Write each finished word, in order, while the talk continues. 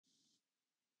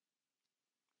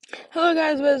Hello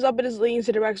guys, what is up? It is Lee,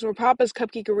 to direction where Papa's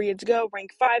Cupcakeria to go,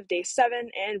 rank 5, day 7,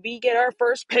 and we get our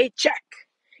first paycheck.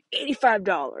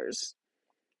 $85.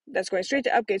 That's going straight to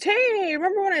upgrades. Hey,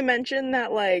 remember when I mentioned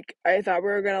that, I thought we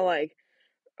were gonna,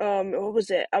 what was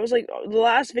it? I was like, the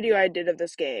last video I did of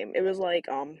this game, it was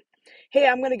hey,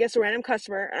 I'm gonna guess a random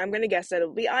customer, and I'm gonna guess that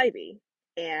it'll be Ivy.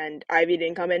 And Ivy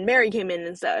didn't come in, Mary came in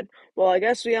instead. Well, I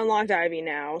guess we unlocked Ivy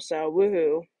now, so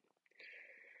woohoo.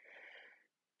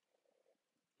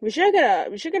 We should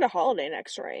get a holiday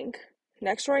next rank.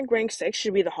 Next rank 6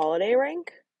 should be the holiday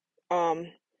rank.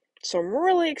 Um, so I'm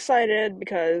really excited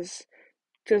because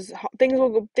things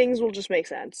will just make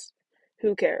sense.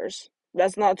 Who cares?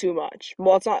 That's not too much.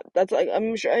 Well, it's not. That's like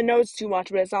I'm sure I know it's too much,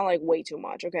 but it's not like way too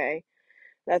much. Okay,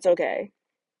 that's okay.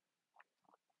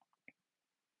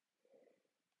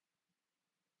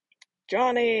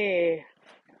 Johnny.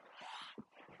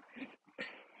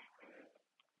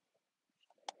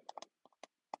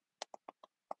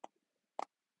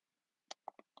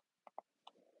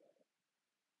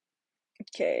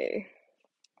 Okay.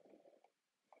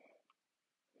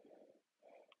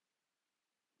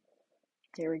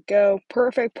 Here we go.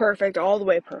 Perfect, perfect, all the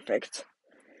way perfect.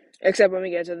 Except when we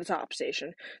get to the top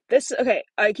station. Okay,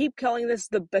 I keep calling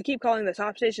the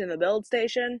top station the build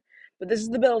station, but this is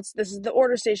the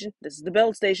order station, this is the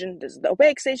build station, this is the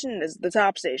opaque station, this is the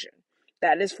top station.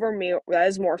 That is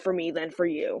more for me than for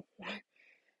you.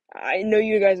 I know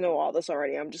you guys know all this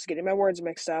already. I'm just getting my words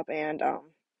mixed up and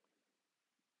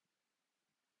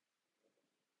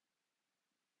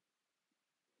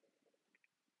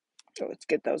so let's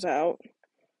get those out.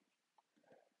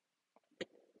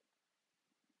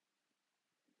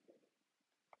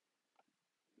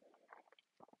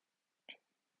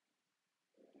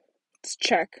 Let's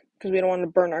check because we don't want to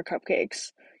burn our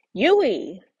cupcakes.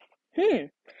 Yui. Hmm.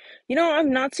 I've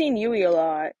not seen Yui a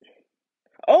lot.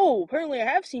 Oh, apparently I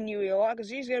have seen Yui a lot because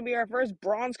she's gonna be our first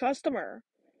bronze customer.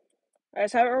 I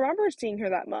just haven't remembered seeing her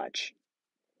that much.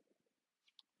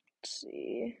 Let's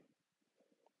see.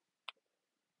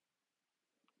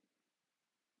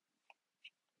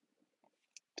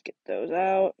 Let's get those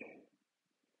out.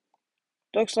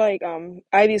 Looks like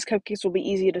Ivy's cupcakes will be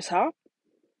easy to top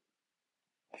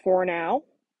for now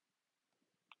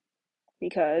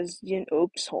because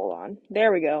oops, hold on.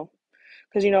 There we go.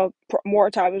 Because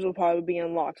more toppings will probably be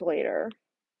unlocked later.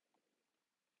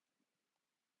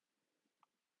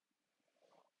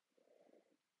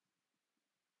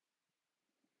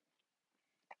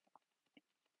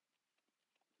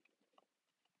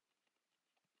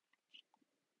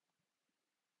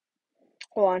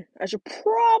 Hold on. I should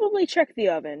probably check the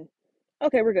oven.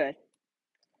 Okay, we're good.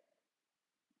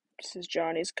 This is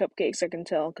Johnny's cupcakes, I can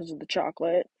tell because of the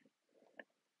chocolate.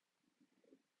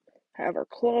 Have our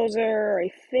closer, I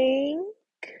think.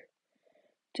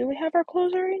 Do we have our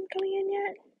closer coming in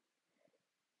yet?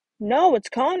 No, it's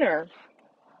Connor.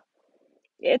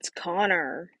 It's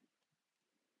Connor.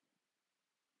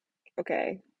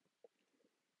 Okay.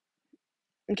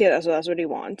 Okay, that's what he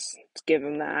wants. Let's give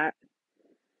him that.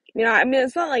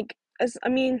 It's not like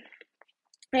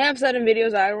I have said in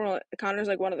videos that I don't really, Connor's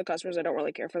like one of the customers I don't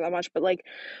really care for that much, but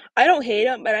I don't hate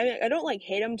him, but I don't like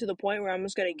hate him to the point where I'm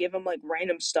just gonna give him like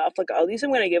random stuff. Like at least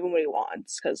I'm gonna give him what he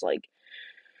wants, because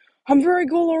I'm very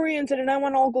goal oriented and I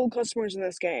want all gold customers in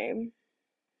this game.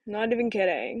 Not even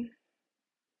kidding.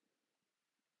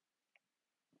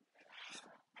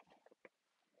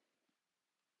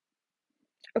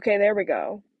 Okay, there we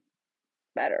go.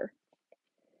 Better.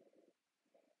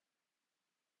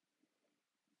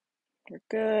 We're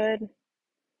good.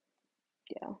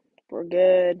 Yeah, we're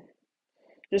good.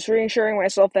 Just reassuring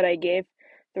myself that I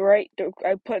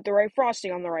put the right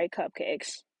frosting on the right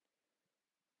cupcakes.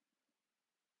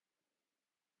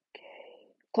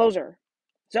 Okay. Closer.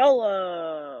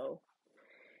 Zolo.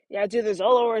 Yeah, it's either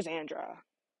Zolo or Xandra.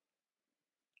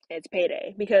 It's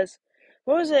payday because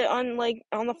what was it on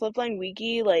the Flipline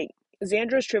wiki?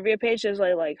 Xandra's trivia page says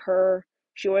her.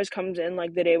 She always comes in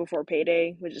the day before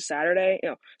payday, which is Saturday.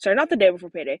 No, sorry, not the day before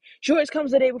payday. She always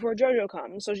comes the day before JoJo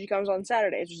comes, so she comes on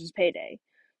Saturdays, which is payday,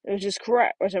 which is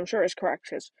correct. Which I'm sure is correct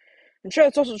because I'm sure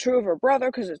it's also true of her brother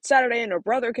because it's Saturday and her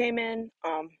brother came in.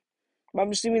 I'm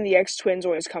assuming the ex twins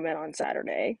always come in on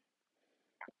Saturday,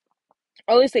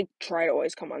 or at least they try to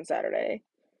always come on Saturday.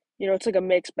 It's like a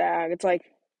mixed bag. It's like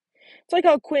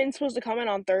how Quinn's supposed to come in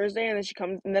on Thursday, and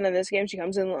then in this game she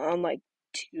comes in on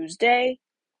Tuesday.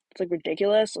 It's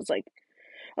ridiculous. It's at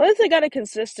least they got it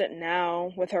consistent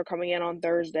now with her coming in on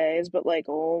Thursdays. But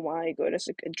oh my goodness,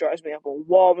 it drives me up a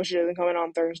wall when she doesn't come in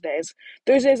on Thursdays.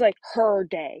 Thursday's her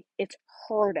day. It's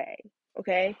her day.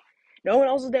 Okay, no one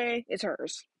else's day. It's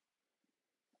hers.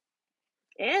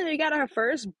 And we got our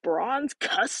first bronze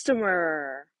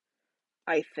customer,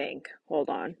 I think. Hold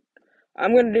on.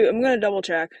 I'm gonna double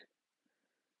check.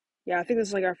 Yeah, I think this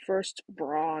is like our first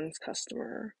bronze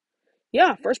customer.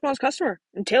 Yeah, first bronze customer.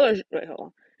 And wait, hold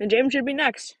on. And James should be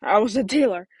next. I almost said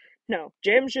Taylor. No,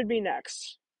 James should be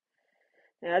next.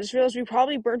 And I just realized we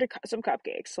probably burnt some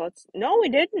cupcakes. So no, we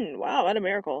didn't. Wow, what a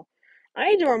miracle. I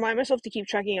need to remind myself to keep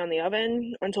checking on the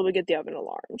oven until we get the oven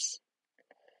alarms.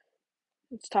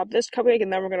 Let's top this cupcake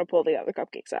and then we're going to pull the other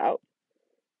cupcakes out.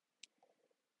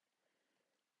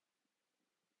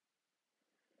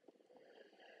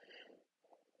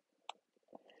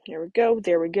 Here we go,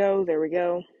 there we go, there we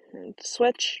go. And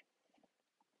switch.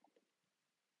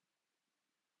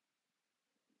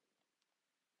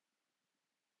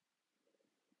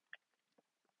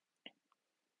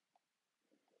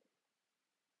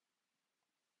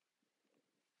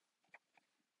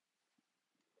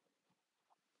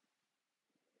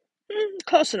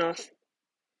 Close enough.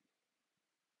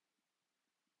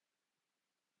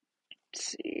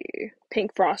 Let's see.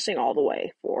 Pink frosting all the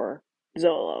way for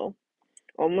Zolo.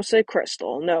 Almost said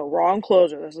Crystal. No, wrong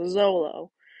closer. This is Zolo.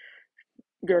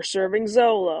 You're serving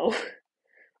Zolo.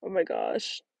 Oh my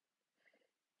gosh.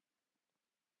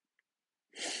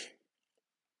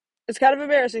 It's kind of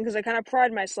embarrassing because I kind of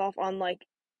pride myself on like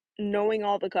knowing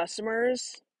all the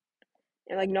customers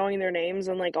and like knowing their names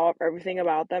and like everything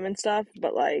about them and stuff,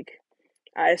 but like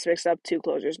I just mixed up two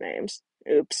closers' names.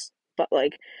 Oops. But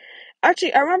like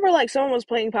actually I remember like someone was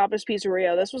playing Papa's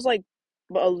Pizzeria. This was like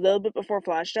a little bit before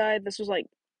Flash died. This was like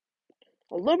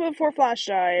a little bit before Flash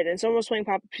died, and someone was playing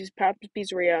Papa's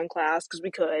Pizzeria in class because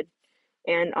we could.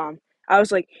 And I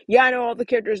was like, yeah, I know all the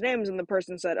characters' names, and the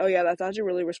person said, oh yeah, that's actually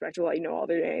really respectful that you know all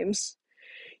their names.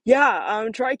 Yeah,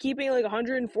 try keeping like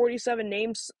 147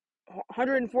 names,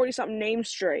 140 something names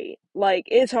straight. Like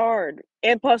it's hard,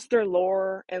 and plus their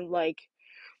lore,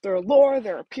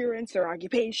 their appearance, their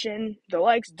occupation, their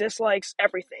likes, dislikes,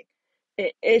 everything.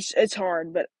 It's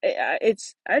hard, but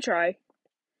I try.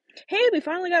 Hey, we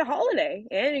finally got a holiday,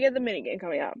 and we get the minigame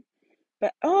coming up.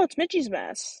 But oh, it's Mitchie's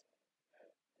mess.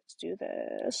 Let's do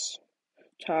this.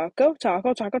 Taco,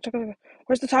 taco, taco, taco.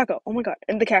 Where's the taco? Oh my god!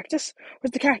 And the cactus?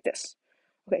 Where's the cactus?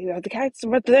 Okay, you have the cactus,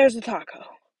 but there's the taco.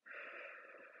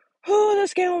 Oh,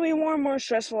 this game will be more and more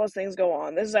stressful as things go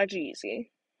on. This is actually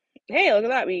easy. Hey, look at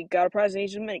that. We got a prize in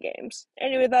each of the minigames.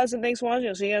 Anyway, that's it. Thanks for watching.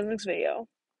 I'll see you guys in the next video.